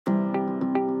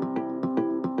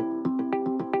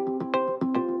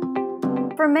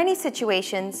For many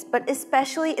situations, but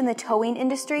especially in the towing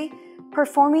industry,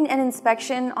 performing an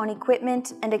inspection on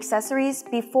equipment and accessories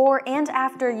before and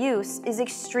after use is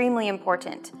extremely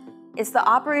important. It's the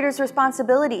operator's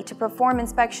responsibility to perform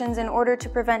inspections in order to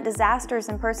prevent disasters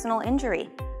and personal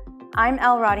injury. I'm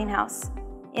Elle Rottinghaus.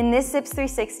 In this Zips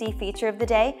 360 feature of the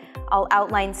day, I'll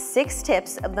outline 6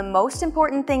 tips of the most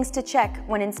important things to check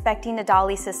when inspecting a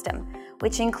dolly system,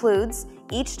 which includes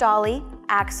each dolly,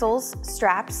 axles,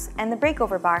 straps, and the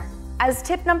breakover bar. As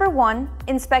tip number 1,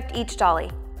 inspect each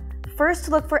dolly. First,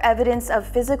 look for evidence of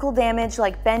physical damage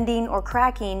like bending or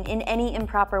cracking in any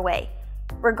improper way.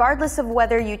 Regardless of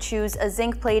whether you choose a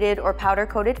zinc-plated or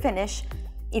powder-coated finish,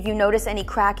 if you notice any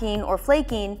cracking or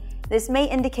flaking, this may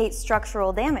indicate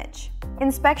structural damage.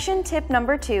 Inspection tip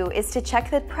number 2 is to check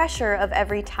the pressure of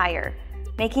every tire,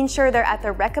 making sure they're at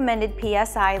the recommended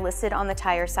PSI listed on the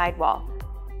tire sidewall.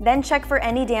 Then check for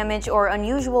any damage or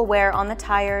unusual wear on the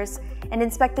tires and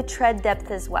inspect the tread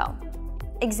depth as well.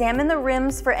 Examine the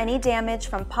rims for any damage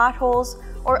from potholes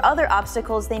or other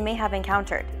obstacles they may have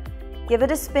encountered. Give it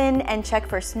a spin and check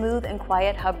for smooth and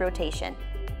quiet hub rotation.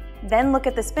 Then look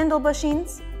at the spindle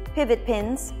bushings, pivot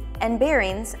pins, and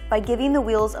bearings by giving the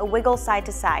wheels a wiggle side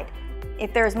to side.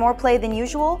 If there is more play than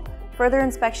usual, further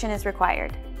inspection is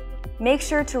required. Make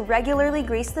sure to regularly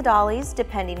grease the dollies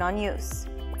depending on use.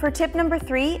 For tip number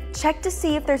 3, check to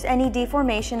see if there's any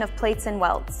deformation of plates and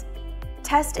welds.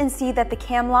 Test and see that the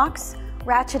cam locks,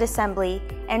 ratchet assembly,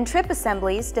 and trip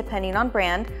assemblies, depending on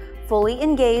brand, fully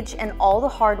engage and all the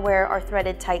hardware are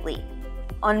threaded tightly.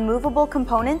 On movable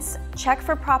components, check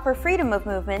for proper freedom of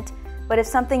movement, but if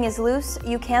something is loose,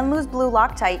 you can lose blue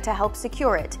Loctite to help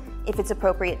secure it, if it's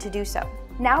appropriate to do so.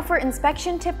 Now for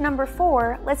inspection tip number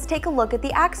 4, let's take a look at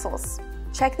the axles.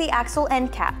 Check the axle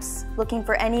end caps, looking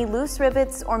for any loose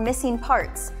rivets or missing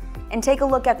parts, and take a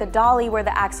look at the dolly where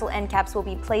the axle end caps will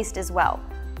be placed as well.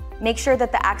 Make sure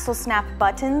that the axle snap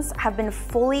buttons have been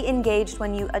fully engaged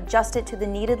when you adjust it to the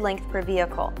needed length per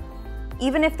vehicle.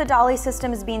 Even if the dolly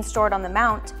system is being stored on the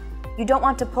mount, you don't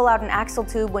want to pull out an axle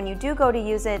tube when you do go to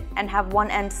use it and have one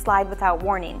end slide without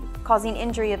warning, causing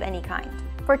injury of any kind.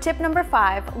 For tip number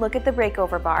 5, look at the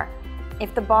breakover bar.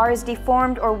 If the bar is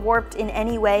deformed or warped in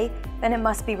any way, then it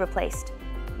must be replaced.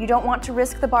 You don't want to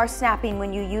risk the bar snapping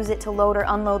when you use it to load or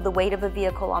unload the weight of a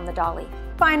vehicle on the dolly.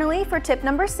 Finally, for tip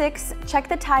number 6, check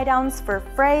the tie downs for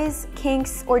frays,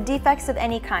 kinks, or defects of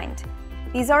any kind.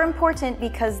 These are important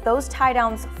because those tie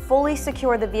downs fully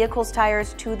secure the vehicle's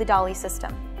tires to the dolly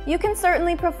system. You can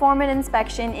certainly perform an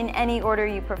inspection in any order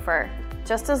you prefer,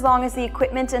 just as long as the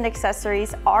equipment and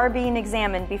accessories are being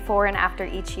examined before and after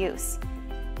each use.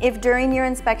 If during your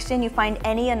inspection you find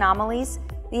any anomalies,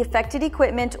 the affected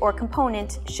equipment or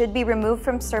component should be removed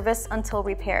from service until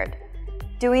repaired.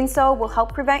 Doing so will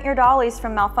help prevent your dollies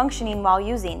from malfunctioning while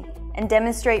using and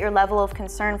demonstrate your level of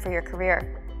concern for your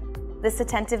career. This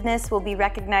attentiveness will be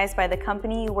recognized by the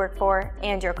company you work for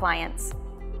and your clients.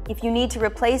 If you need to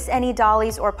replace any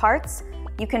dollies or parts,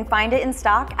 you can find it in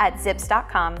stock at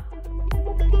zips.com.